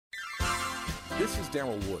This is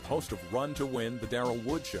Darrell Wood, host of Run to Win, the Darrell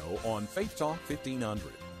Wood Show on Faith Talk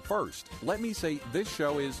 1500. First, let me say this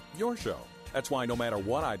show is your show. That's why no matter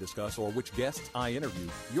what I discuss or which guests I interview,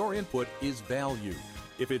 your input is valued.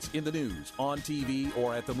 If it's in the news, on TV,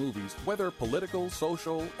 or at the movies, whether political,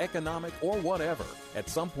 social, economic, or whatever, at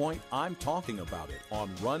some point I'm talking about it on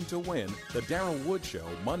Run to Win, the Darrell Wood Show,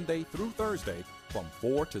 Monday through Thursday from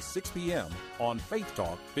 4 to 6 p.m. on Faith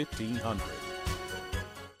Talk 1500.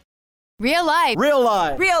 Real life. Real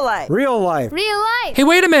life. Real life. Real life. Real life. Hey,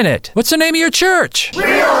 wait a minute. What's the name of your church?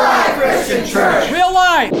 Real Life Christian Church. Real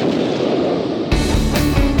life.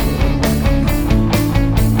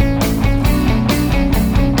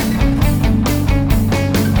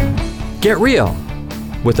 Get real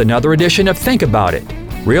with another edition of Think About It.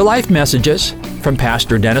 Real life messages from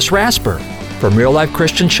Pastor Dennis Rasper from Real Life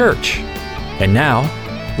Christian Church. And now,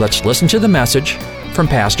 let's listen to the message from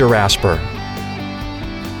Pastor Rasper.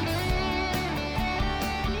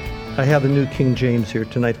 I have the New King James here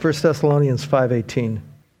tonight. 1 Thessalonians 5:18.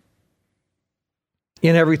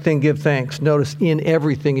 In everything give thanks. Notice, in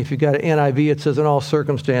everything. If you've got an NIV, it says in all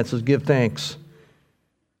circumstances give thanks.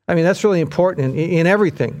 I mean, that's really important. In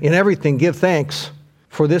everything give thanks.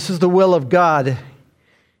 For this is the will of God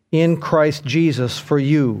in Christ Jesus for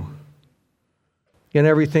you. In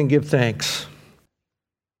everything give thanks.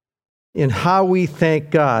 In how we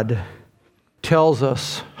thank God tells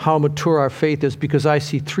us how mature our faith is, because I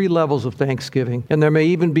see 3 levels of thanksgiving, and there may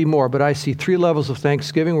even be more, but I see 3 levels of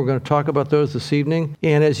thanksgiving. We're going to talk about those this evening.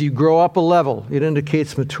 And as you grow up a level, it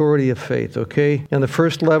indicates maturity of faith, okay? And the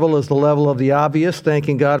first level is the level of the obvious,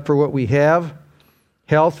 thanking God for what we have.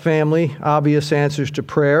 Health, family, obvious answers to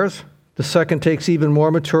prayers. The second takes even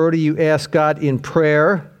more maturity. You ask God in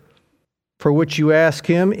prayer for which you ask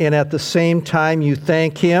Him, and at the same time you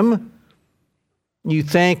thank Him. You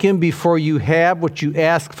thank Him before you have what you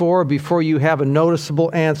ask for, before you have a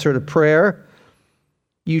noticeable answer to prayer.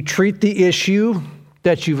 You treat the issue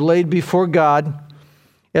that you've laid before God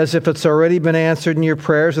as if it's already been answered in your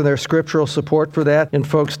prayers, and there's scriptural support for that. And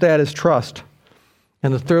folks, that is trust.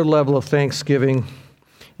 And the third level of thanksgiving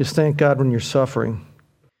is thank God when you're suffering.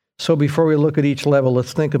 So before we look at each level,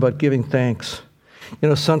 let's think about giving thanks. You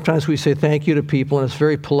know, sometimes we say thank you to people, and it's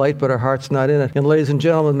very polite, but our heart's not in it. And ladies and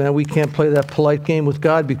gentlemen, man, we can't play that polite game with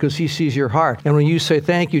God, because He sees your heart. And when you say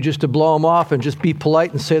thank you just to blow Him off and just be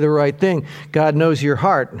polite and say the right thing, God knows your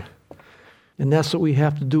heart. And that's what we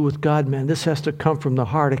have to do with God, man. This has to come from the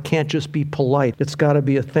heart. It can't just be polite. It's got to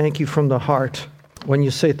be a thank you from the heart. When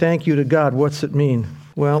you say thank you to God, what's it mean?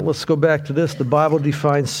 Well, let's go back to this. The Bible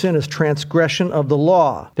defines sin as transgression of the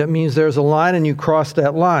law. That means there's a line and you cross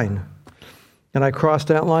that line. And I cross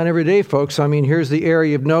that line every day, folks. I mean, here's the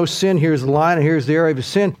area of no sin, here's the line, and here's the area of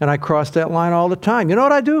sin, and I cross that line all the time. You know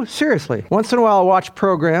what I do? Seriously. Once in a while I watch a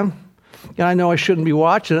program, and I know I shouldn't be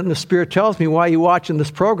watching it, and the Spirit tells me, why are you watching this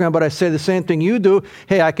program? But I say the same thing you do.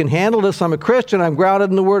 Hey, I can handle this. I'm a Christian. I'm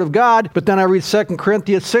grounded in the Word of God. But then I read 2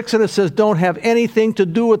 Corinthians 6, and it says, don't have anything to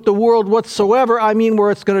do with the world whatsoever. I mean, where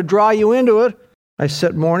it's going to draw you into it. I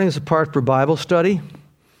set mornings apart for Bible study,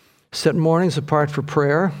 set mornings apart for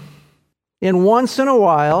prayer. And once in a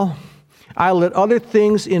while, I let other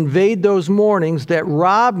things invade those mornings that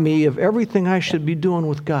rob me of everything I should be doing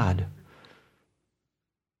with God.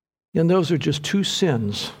 And those are just 2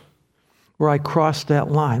 sins where I cross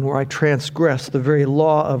that line, where I transgress the very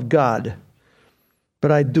law of God.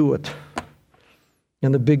 But I do it.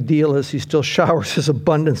 And the big deal is He still showers His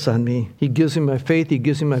abundance on me. He gives me my faith. He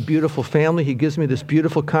gives me my beautiful family. He gives me this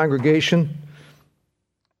beautiful congregation.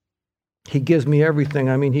 He gives me everything.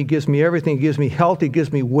 I mean, He gives me everything. He gives me health. He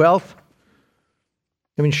gives me wealth.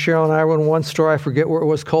 I mean, Cheryl and I were in one store, I forget where it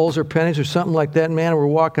was, Kohl's or Penny's or something like that, man. We're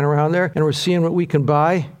walking around there, and we're seeing what we can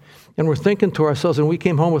buy, and we're thinking to ourselves, and we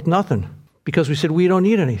came home with nothing because we said, we don't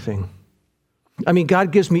need anything. I mean,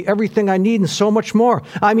 God gives me everything I need and so much more.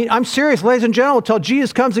 I mean, I'm serious, ladies and gentlemen. Until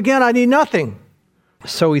Jesus comes again, I need nothing.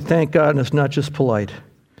 So we thank God, and it's not just polite.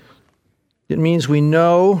 It means we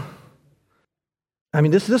know. I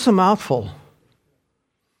mean, this is a mouthful,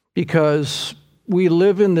 because we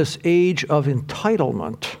live in this age of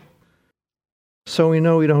entitlement. So we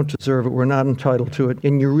know we don't deserve it. We're not entitled to it.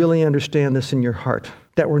 And you really understand this in your heart,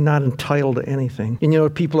 that we're not entitled to anything. And you know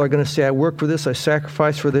what people are going to say? I work for this. I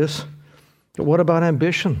sacrifice for this. But what about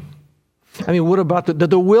ambition? I mean, what about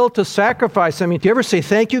the will to sacrifice? I mean, do you ever say,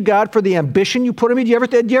 thank you, God, for the ambition you put in me? Do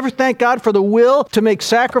you ever thank God for the will to make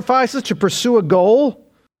sacrifices, to pursue a goal?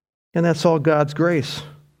 And that's all God's grace.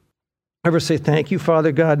 Ever say, thank you,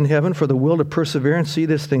 Father God in heaven, for the will to persevere and see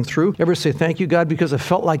this thing through? Ever say, thank you, God, because I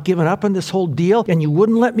felt like giving up on this whole deal, and you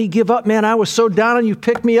wouldn't let me give up, man. I was so down, and you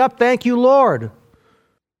picked me up. Thank you, Lord.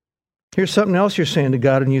 Here's something else you're saying to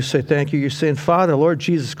God, and you say thank you. You're saying, Father, Lord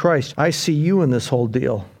Jesus Christ, I see you in this whole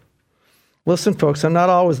deal. Listen, folks, I'm not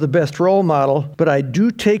always the best role model, but I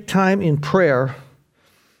do take time in prayer,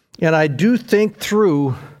 and I do think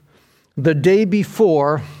through the day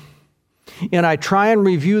before, and I try and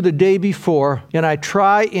review the day before, and I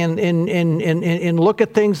try and look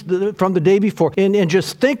at things from the day before, and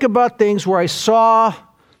just think about things where I saw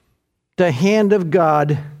the hand of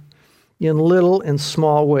God in little and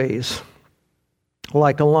small ways,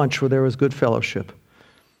 like a lunch where there was good fellowship,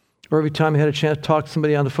 or every time I had a chance to talk to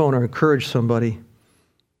somebody on the phone or encourage somebody.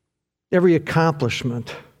 Every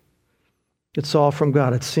accomplishment, it's all from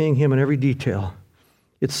God. It's seeing Him in every detail.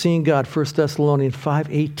 It's seeing God, 1 Thessalonians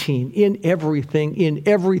 5:18, in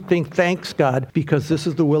everything, thanks God, because this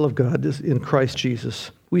is the will of God in Christ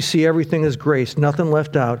Jesus. We see everything as grace, nothing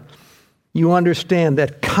left out. You understand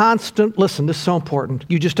that constant, listen, this is so important.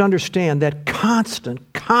 You just understand that constant.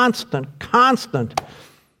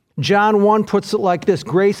 John 1 puts it like this,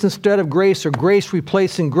 grace instead of grace, or grace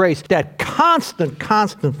replacing grace. That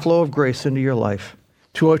constant flow of grace into your life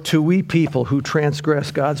to we people who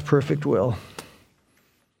transgress God's perfect will.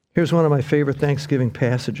 Here's one of my favorite Thanksgiving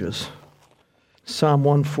passages. Psalm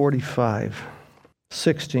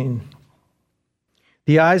 145:16.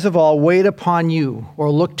 The eyes of all wait upon you, or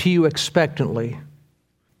look to you expectantly.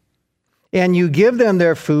 And you give them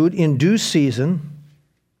their food in due season.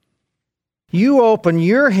 You open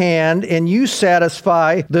your hand and you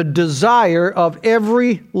satisfy the desire of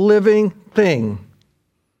every living thing.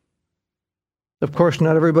 Of course,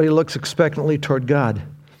 not everybody looks expectantly toward God,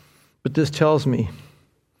 but this tells me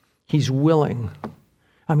He's willing.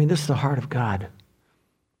 I mean, this is the heart of God.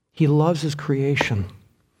 He loves His creation.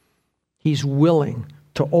 He's willing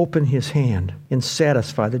to open His hand and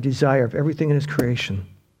satisfy the desire of everything in His creation.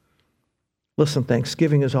 Listen,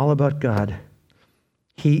 Thanksgiving is all about God.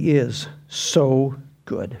 He is so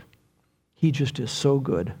good. He just is so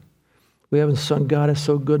good. We haven't sung God is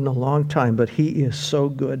so good in a long time, but He is so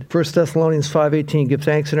good. 1 Thessalonians 5:18, give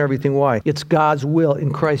thanks in everything. Why? It's God's will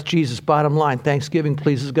in Christ Jesus. Bottom line, thanksgiving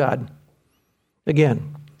pleases God.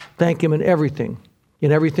 Again, thank Him in everything.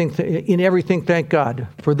 In everything, thank God,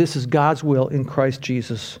 for this is God's will in Christ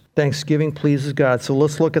Jesus. Thanksgiving pleases God. So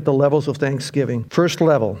let's look at the levels of thanksgiving. First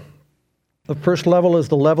level. The first level is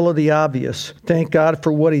the level of the obvious. Thank God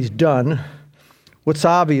for what He's done, what's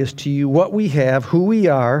obvious to you, what we have, who we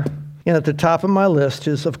are. And at the top of my list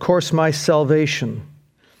is, of course, my salvation.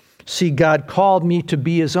 See, God called me to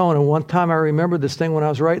be His own. And one time I remember this thing when I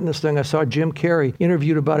was writing this thing, I saw Jim Carrey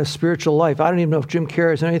interviewed about his spiritual life. I don't even know if Jim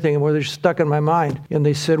Carrey is anything anymore. They're just stuck in my mind. And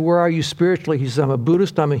they said, where are you spiritually? He said, I'm a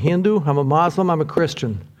Buddhist, I'm a Hindu, I'm a Muslim, I'm a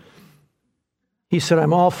Christian. He said,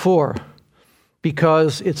 I'm all four.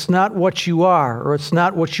 Because it's not what you are, or it's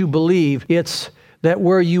not what you believe. It's that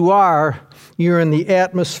where you are, you're in the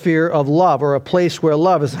atmosphere of love, or a place where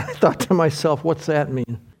love is. I thought to myself, what's that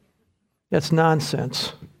mean? That's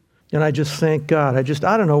nonsense. And I just thank God.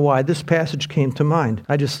 I don't know why this passage came to mind.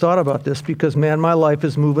 I just thought about this because, man, my life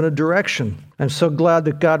is moving a direction. I'm so glad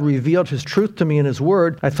that God revealed His truth to me in His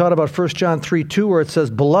Word. I thought about 1 John 3:2, where it says,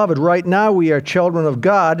 Beloved, right now we are children of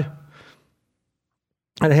God,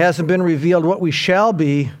 and it hasn't been revealed what we shall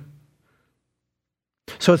be.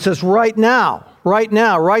 So it says right now, right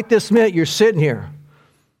this minute, you're sitting here.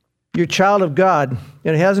 You're a child of God,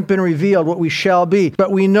 and it hasn't been revealed what we shall be.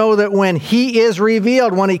 But we know that when He is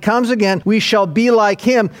revealed, when He comes again, we shall be like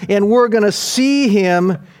Him, and we're going to see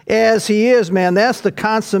Him as He is, man. That's the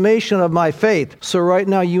consummation of my faith. So right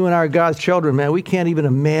now, you and I are God's children, man. We can't even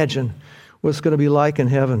imagine what it's going to be like in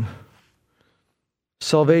heaven.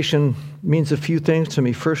 Salvation means a few things to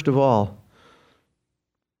me. First of all,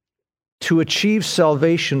 to achieve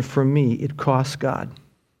salvation for me, it costs God.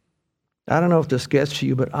 I don't know if this gets to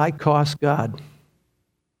you, but I cost God.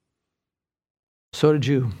 So did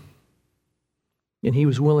you. And He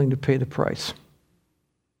was willing to pay the price.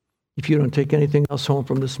 If you don't take anything else home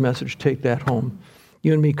from this message, take that home.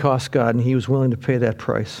 You and me cost God, and He was willing to pay that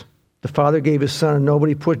price. The Father gave His Son, and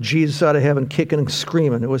nobody put Jesus out of heaven kicking and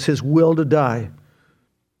screaming. It was His will to die.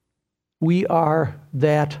 We are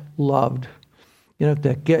that loved. You know,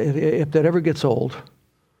 if that ever gets old,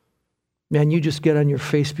 man, you just get on your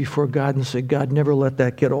face before God and say, God, never let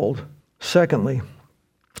that get old. Secondly,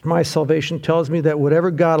 my salvation tells me that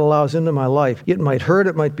whatever God allows into my life, it might hurt,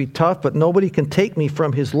 it might be tough, but nobody can take me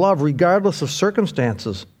from His love regardless of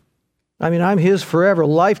circumstances. I mean, I'm His forever.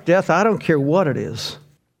 Life, death, I don't care what it is.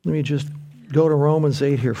 Let me just go to Romans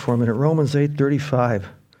 8 here for a minute. Romans 8:35.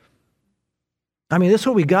 I mean, this is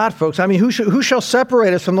what we got, folks. I mean, who shall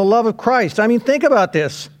separate us from the love of Christ? I mean, think about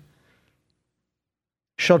this.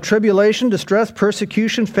 Shall tribulation, distress,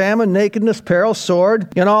 persecution, famine, nakedness, peril,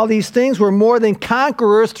 sword, and all these things were more than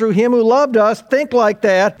conquerors through him who loved us. Think like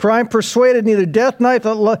that. For I'm persuaded neither death,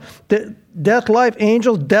 life,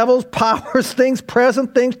 angels, devils, powers, things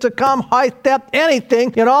present, things to come, height, depth,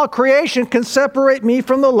 anything in all creation can separate me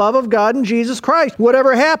from the love of God in Jesus Christ.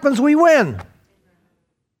 Whatever happens, we win.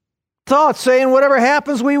 Thought saying, whatever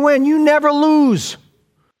happens, we win. You never lose.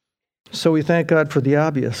 So we thank God for the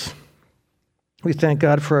obvious. We thank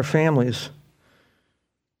God for our families,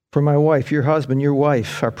 for my wife, your husband, your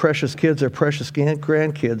wife, our precious kids, our precious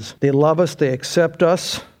grandkids. They love us. They accept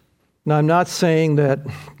us. Now, I'm not saying that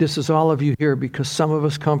this is all of you here because some of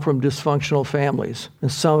us come from dysfunctional families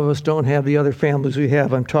and some of us don't have the other families we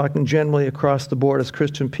have. I'm talking generally across the board as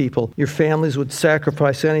Christian people. Your families would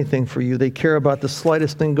sacrifice anything for you. They care about the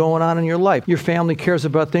slightest thing going on in your life. Your family cares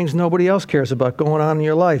about things nobody else cares about going on in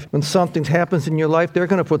your life. When something happens in your life, they're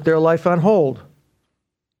going to put their life on hold.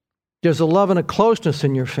 There's a love and a closeness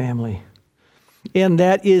in your family, and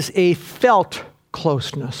that is a felt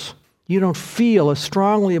closeness. You don't feel as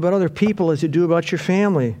strongly about other people as you do about your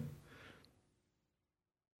family.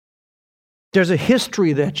 There's a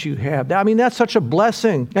history that you have. I mean, that's such a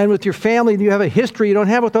blessing. And with your family, you have a history you don't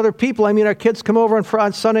have with other people. I mean, our kids come over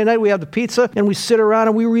on Sunday night, we have the pizza, and we sit around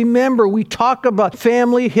and we remember, we talk about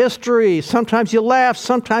family history. Sometimes you laugh,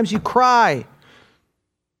 sometimes you cry.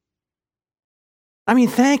 I mean,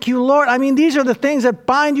 thank you, Lord. I mean, these are the things that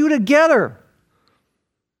bind you together.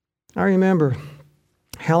 I remember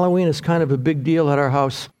Halloween is kind of a big deal at our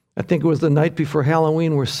house. I think it was the night before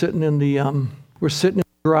Halloween. We're sitting in the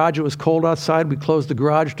garage. It was cold outside. We closed the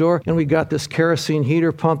garage door, and we got this kerosene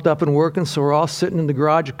heater pumped up and working. So we're all sitting in the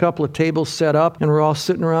garage, a couple of tables set up, and we're all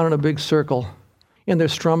sitting around in a big circle. And they're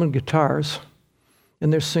strumming guitars,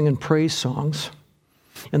 and they're singing praise songs.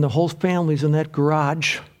 And the whole family's in that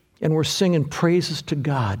garage, and we're singing praises to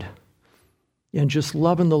God and just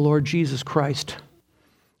loving the Lord Jesus Christ.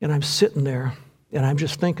 And I'm sitting there, and I'm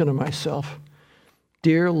just thinking to myself,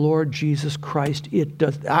 dear Lord Jesus Christ,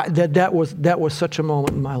 that was such a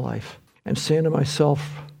moment in my life. I'm saying to myself,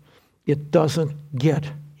 it doesn't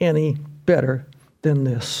get any better than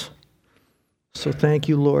this. So thank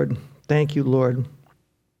you, Lord. Thank you, Lord.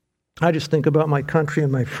 I just think about my country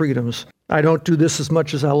and my freedoms. I don't do this as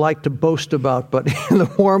much as I like to boast about, but in the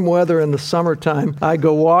warm weather in the summertime, I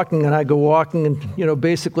go walking and,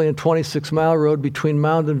 basically in 26 Mile Road between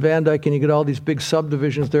Mound and Van Dyke, and you get all these big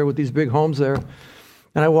subdivisions there with these big homes there.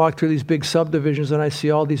 And I walk through these big subdivisions and I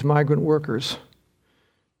see all these migrant workers.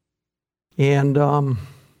 And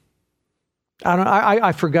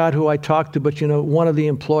I forgot who I talked to, but one of the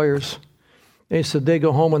employers, they said they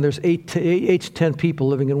go home and there's 8 to 10 people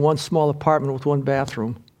living in one small apartment with one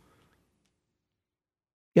bathroom.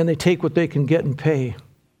 And they take what they can get and pay.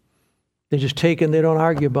 They just take it and they don't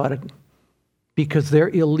argue about it because they're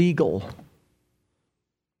illegal.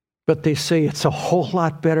 But they say it's a whole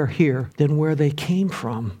lot better here than where they came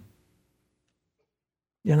from.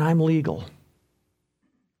 And I'm legal.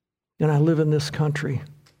 And I live in this country.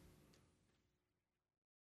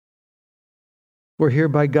 We're here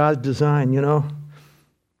by God's design,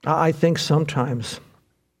 I think sometimes,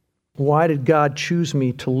 why did God choose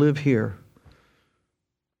me to live here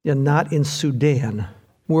and not in Sudan,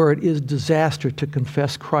 where it is disaster to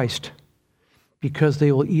confess Christ? Because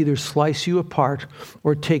they will either slice you apart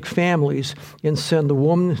or take families and send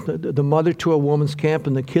the mother to a woman's camp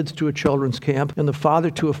and the kids to a children's camp and the father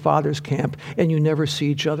to a father's camp, and you never see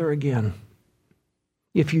each other again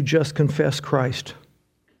if you just confess Christ.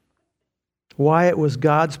 Why it was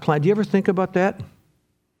God's plan. Do you ever think about that?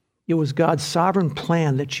 It was God's sovereign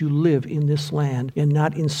plan that you live in this land and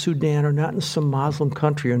not in Sudan or not in some Muslim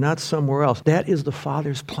country or not somewhere else. That is the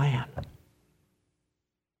Father's plan.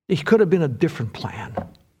 It could have been a different plan.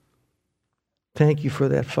 Thank you for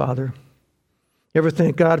that, Father. Ever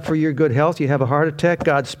thank God for your good health? You have a heart attack,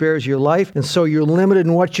 God spares your life, and so you're limited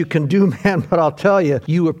in what you can do, man. But I'll tell you,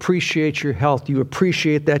 you appreciate your health. You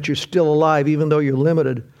appreciate that you're still alive, even though you're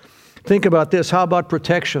limited. Think about this. How about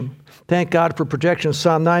protection? Thank God for protection.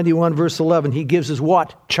 Psalm 91, verse 11. He gives his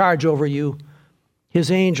what? Charge over you. His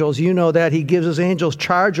angels, you know that. He gives his angels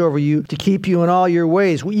charge over you to keep you in all your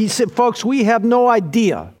ways. Folks, we have no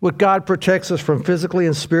idea what God protects us from physically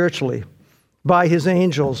and spiritually by his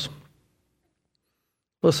angels.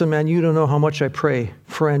 Listen, man, you don't know how much I pray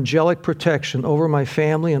for angelic protection over my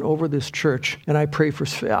family and over this church. And I pray for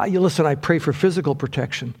physical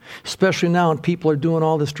protection, especially now when people are doing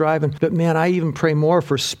all this driving. But man, I even pray more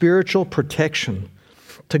for spiritual protection.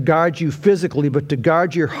 to guard you physically, but to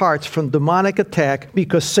guard your hearts from demonic attack,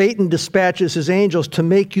 because Satan dispatches his angels to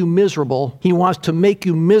make you miserable. He wants to make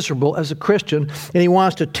you miserable as a Christian, and he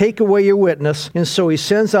wants to take away your witness. And so he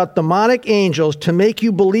sends out demonic angels to make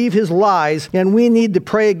you believe his lies, and we need to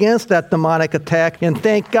pray against that demonic attack and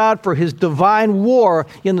thank God for his divine war,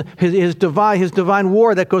 in his divine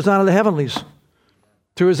war that goes on in the heavenlies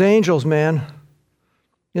through his angels, man.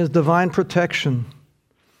 His divine protection.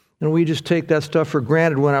 And we just take that stuff for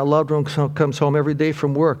granted when our loved one comes home every day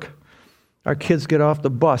from work. Our kids get off the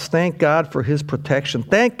bus. Thank God for his protection.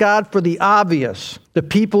 Thank God for the obvious. The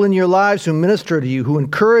people in your lives who minister to you, who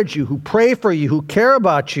encourage you, who pray for you, who care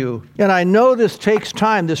about you. And I know this takes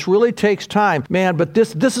time. This really takes time. Man, but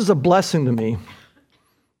this is a blessing to me.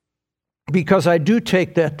 Because I do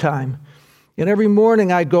take that time. And every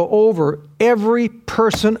morning I go over every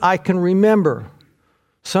person I can remember.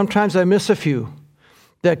 Sometimes I miss a few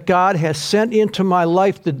that God has sent into my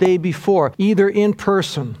life the day before, either in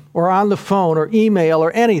person or on the phone or email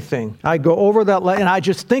or anything. I go over that and I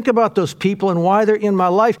just think about those people and why they're in my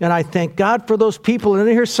life, and I thank God for those people. And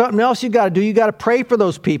then here's something else you got to do. You got to pray for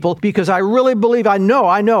those people, because I really believe, I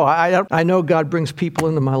know God brings people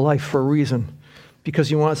into my life for a reason, because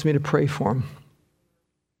he wants me to pray for them.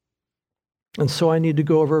 And so I need to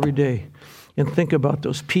go over every day and think about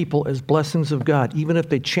those people as blessings of God, even if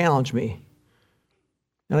they challenge me.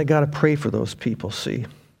 And I got to pray for those people, see?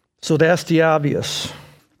 So that's the obvious.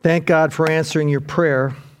 Thank God for answering your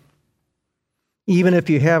prayer, even if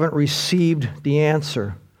you haven't received the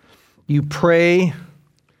answer. You pray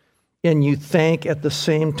and you thank at the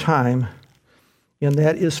same time. And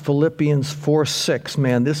that is Philippians 4:6.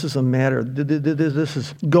 Man, this is a matter. This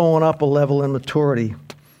is going up a level in maturity.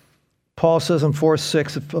 Paul says in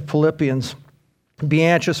 4:6 of Philippians, be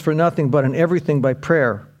anxious for nothing, but in everything by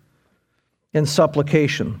prayer and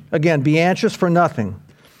supplication. Again, be anxious for nothing,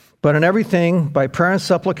 but in everything by prayer and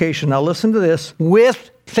supplication. Now listen to this.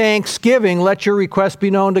 With thanksgiving, let your request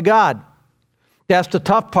be known to God. That's the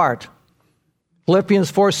tough part.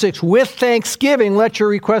 Philippians 4:6. With thanksgiving, let your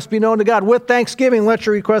request be known to God. With thanksgiving, let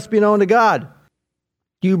your request be known to God.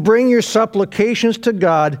 You bring your supplications to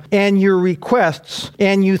God and your requests,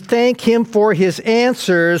 and you thank him for his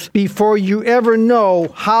answers before you ever know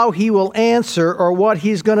how he will answer or what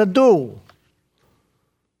he's going to do.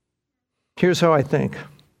 Here's how I think.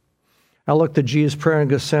 I looked at Jesus' prayer in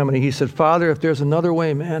Gethsemane. He said, Father, if there's another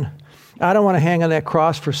way, man, I don't want to hang on that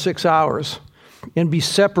cross for 6 hours and be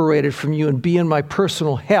separated from you and be in my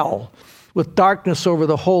personal hell with darkness over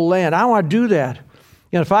the whole land. I don't want to do that.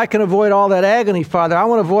 And if I can avoid all that agony, Father, I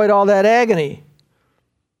want to avoid all that agony.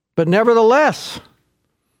 But nevertheless,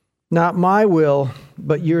 not my will,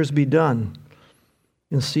 but yours be done.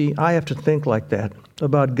 And see, I have to think like that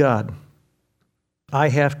about God. I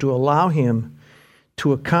have to allow him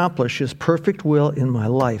to accomplish his perfect will in my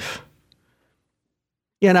life.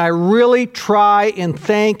 And I really try and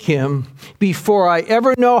thank him before I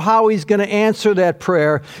ever know how he's going to answer that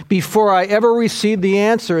prayer, before I ever receive the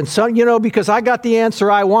answer. And so, because I got the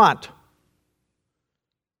answer I want.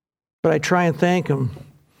 But I try and thank him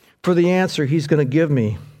for the answer he's going to give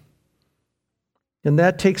me. And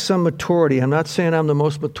that takes some maturity. I'm not saying I'm the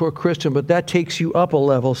most mature Christian, but that takes you up a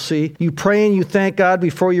level, see? You pray and you thank God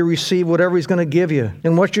before you receive whatever he's going to give you.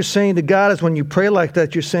 And what you're saying to God is when you pray like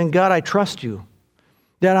that, you're saying, God, I trust you.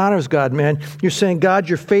 That honors God, man. You're saying, God,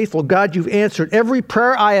 you're faithful. God, you've answered every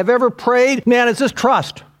prayer I have ever prayed. Man, it's just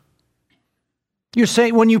trust. You're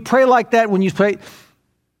saying, when you pray like that, when you pray,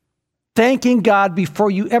 thanking God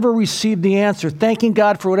before you ever receive the answer, thanking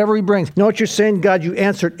God for whatever he brings. You know what you're saying? God, you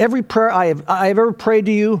answered every prayer I have ever prayed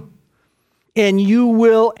to you, and you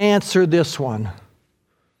will answer this one.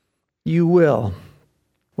 You will.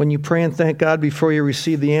 When you pray and thank God before you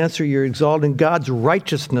receive the answer, you're exalting God's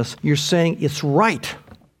righteousness. You're saying, it's right.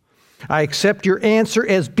 I accept your answer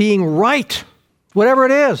as being right, whatever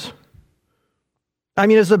it is.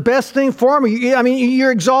 It's the best thing for me.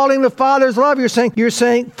 You're exalting the Father's love. You're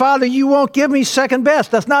saying, Father, you won't give me second best.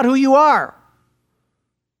 That's not who you are.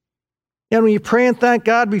 And when you pray and thank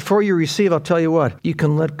God before you receive, I'll tell you what, you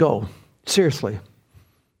can let go. Seriously.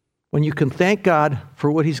 When you can thank God for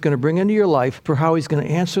what he's going to bring into your life, for how he's going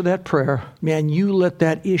to answer that prayer, man, you let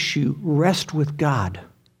that issue rest with God.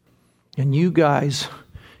 And you guys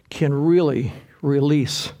can really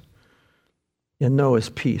release and know his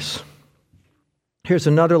peace. Here's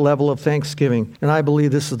another level of thanksgiving, and I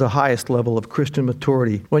believe this is the highest level of Christian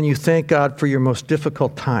maturity. When you thank God for your most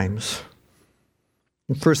difficult times.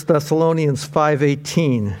 In 1 Thessalonians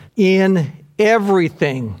 5:18, in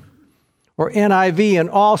everything, or NIV, in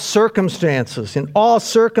all circumstances, in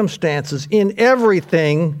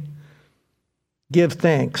everything, Give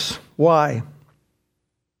thanks. Why?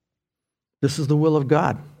 This is the will of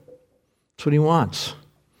God. That's what he wants.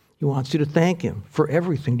 He wants you to thank him for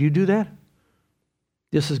everything. Do you do that?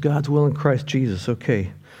 This is God's will in Christ Jesus.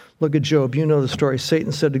 Okay. Look at Job. You know the story.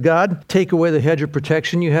 Satan said to God, take away the hedge of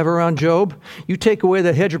protection you have around Job. You take away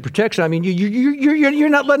that hedge of protection. I mean, you're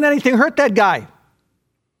not letting anything hurt that guy.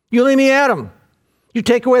 You leave me at him. You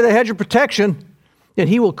take away the hedge of protection, and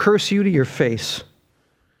he will curse you to your face.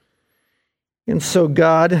 And so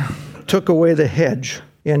God took away the hedge,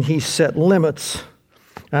 and he set limits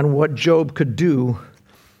on what Job could do.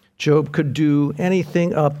 Job could do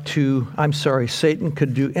anything up to, Satan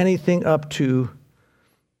could do anything up to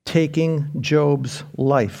taking Job's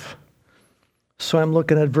life. So I'm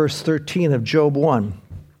looking at verse 13 of Job 1.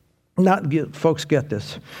 Folks, get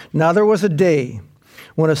this. Now there was a day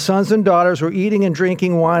when his sons and daughters were eating and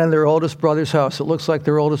drinking wine in their oldest brother's house. It looks like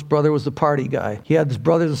their oldest brother was the party guy. He had his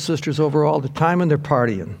brothers and sisters over all the time, and they're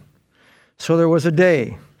partying. So there was a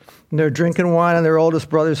day, and they're drinking wine in their oldest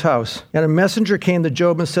brother's house. And a messenger came to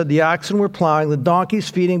Job and said, the oxen were plowing, the donkeys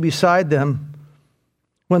feeding beside them,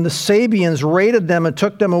 when the Sabeans raided them and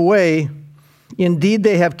took them away. Indeed,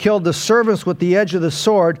 they have killed the servants with the edge of the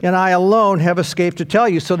sword, and I alone have escaped to tell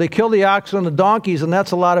you. So they kill the oxen and the donkeys, and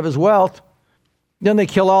that's a lot of his wealth. Then they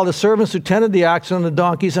kill all the servants who tended the oxen and the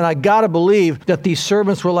donkeys, and I got to believe that these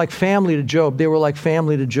servants were like family to Job. They were like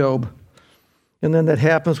family to Job. And then that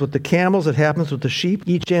happens with the camels. It happens with the sheep.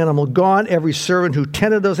 Each animal gone. Every servant who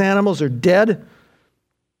tended those animals are dead.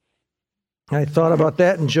 I thought about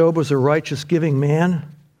that, and Job was a righteous, giving man.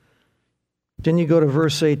 Then you go to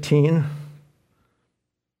verse 18.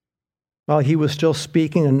 While he was still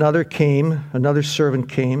speaking, another servant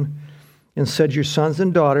came, and said, your sons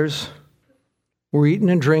and daughters were eating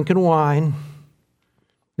and drinking wine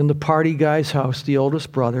in the party guy's house, the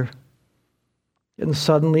oldest brother. And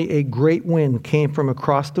suddenly a great wind came from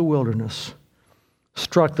across the wilderness,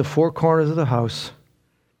 struck the four corners of the house,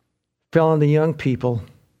 fell on the young people,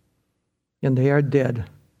 and they are dead.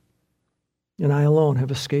 And I alone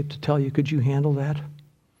have escaped to tell you. Could you handle that?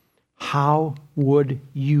 How would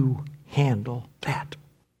you handle that?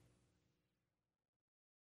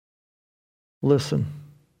 Listen,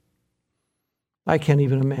 I can't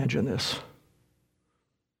even imagine this.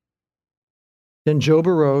 Then Job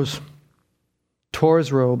arose, tore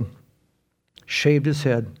his robe, shaved his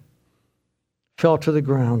head, fell to the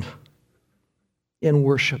ground, and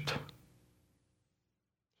worshiped.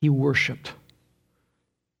 He worshiped.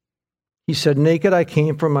 He said, naked I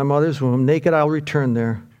came from my mother's womb, naked I'll return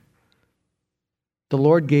there. The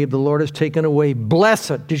Lord gave, the Lord has taken away.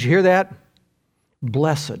 Blessed, did you hear that?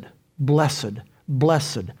 Blessed, blessed,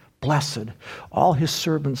 blessed, blessed. All his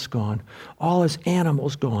servants gone, all his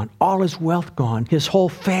animals gone, all his wealth gone, his whole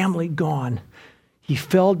family gone. He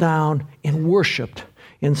fell down and worshiped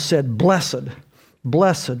and said, blessed,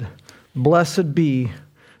 blessed, blessed be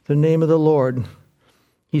the name of the Lord.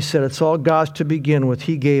 He said, it's all God's to begin with.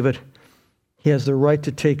 He gave it. He has the right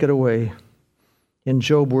to take it away. And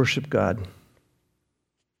Job worshiped God.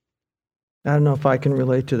 I don't know if I can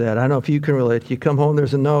relate to that. I don't know if you can relate. You come home,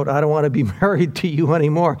 there's a note, I don't want to be married to you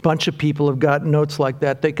anymore. A bunch of people have gotten notes like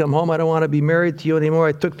that. They come home, I don't want to be married to you anymore.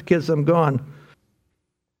 I took the kids, I'm gone.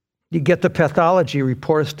 You get the pathology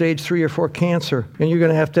report of stage 3 or 4 cancer, and you're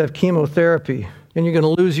going to have chemotherapy, and you're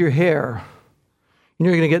going to lose your hair, and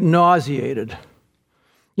you're going to get nauseated.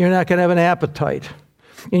 You're not going to have an appetite.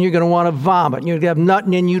 And you're going to want to vomit. And you're going to have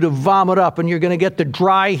nothing in you to vomit up. And you're going to get the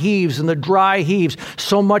dry heaves and the dry heaves.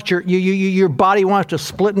 So much your body wants to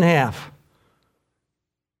split in half.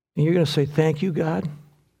 And you're going to say, thank you, God.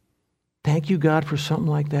 Thank you, God, for something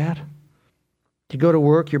like that. You go to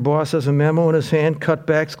work, your boss has a memo in his hand,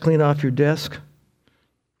 cutbacks, clean off your desk.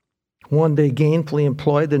 One day gainfully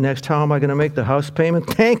employed, the next, how am I going to make the house payment?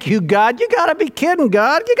 Thank you, God. You got to be kidding,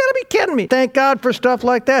 God. You got to be kidding me. Thank God for stuff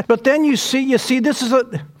like that. But then you see, this is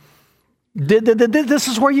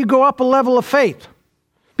where you go up a level of faith.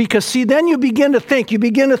 Because see, then you begin to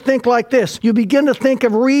think like this. You begin to think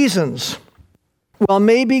of reasons. Well,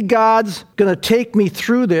 maybe God's going to take me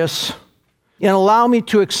through this and allow me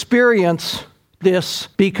to experience this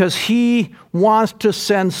because he wants to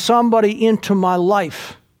send somebody into my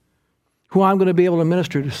life who I'm going to be able to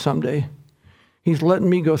minister to someday. He's letting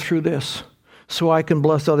me go through this so I can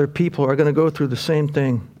bless other people who are going to go through the same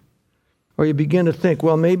thing. Or you begin to think,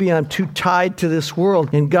 well, maybe I'm too tied to this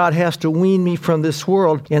world and God has to wean me from this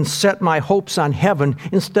world and set my hopes on heaven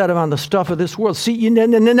instead of on the stuff of this world. See,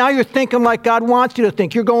 now you're thinking like God wants you to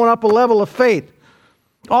think. You're going up a level of faith.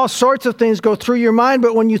 All sorts of things go through your mind,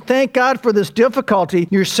 but when you thank God for this difficulty,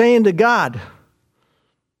 you're saying to God,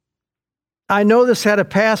 I know this had to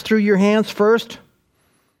pass through your hands first.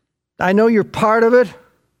 I know you're part of it.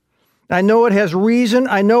 I know it has reason.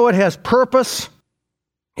 I know it has purpose.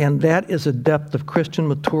 And that is a depth of Christian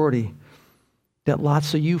maturity that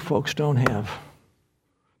lots of you folks don't have,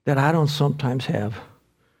 that I don't sometimes have.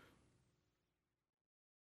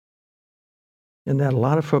 And that a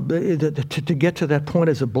lot of to get to that point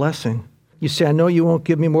is a blessing. You say, I know you won't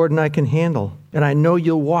give me more than I can handle. And I know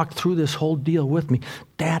you'll walk through this whole deal with me.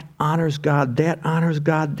 That honors God. That honors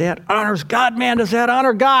God. That honors God. Man, does that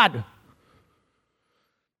honor God?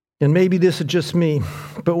 And maybe this is just me,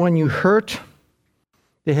 but when you hurt,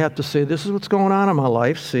 they have to say, this is what's going on in my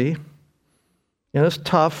life, see? And it's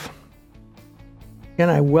tough.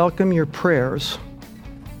 And I welcome your prayers.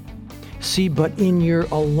 See, but in your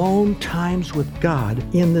alone times with God,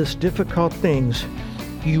 in this difficult things,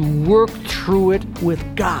 you work through it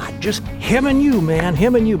with God. Just him and you, man.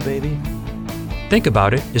 Him and you, baby. Think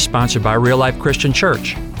About It is sponsored by Real Life Christian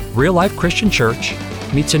Church. Real Life Christian Church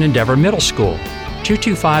meets in Endeavor Middle School,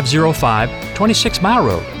 22505 26 Mile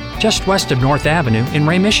Road, just west of North Avenue in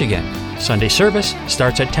Ray, Michigan. Sunday service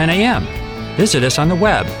starts at 10 a.m. Visit us on the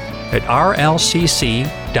web at rlcc.us.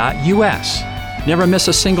 Never miss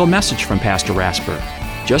a single message from Pastor Rasper.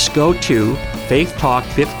 Just go to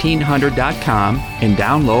faithtalk1500.com and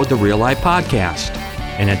download the Real Life Podcast.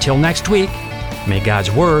 And until next week, may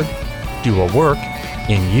God's Word do a work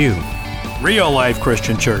in you. Real Life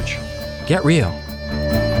Christian Church. Get real.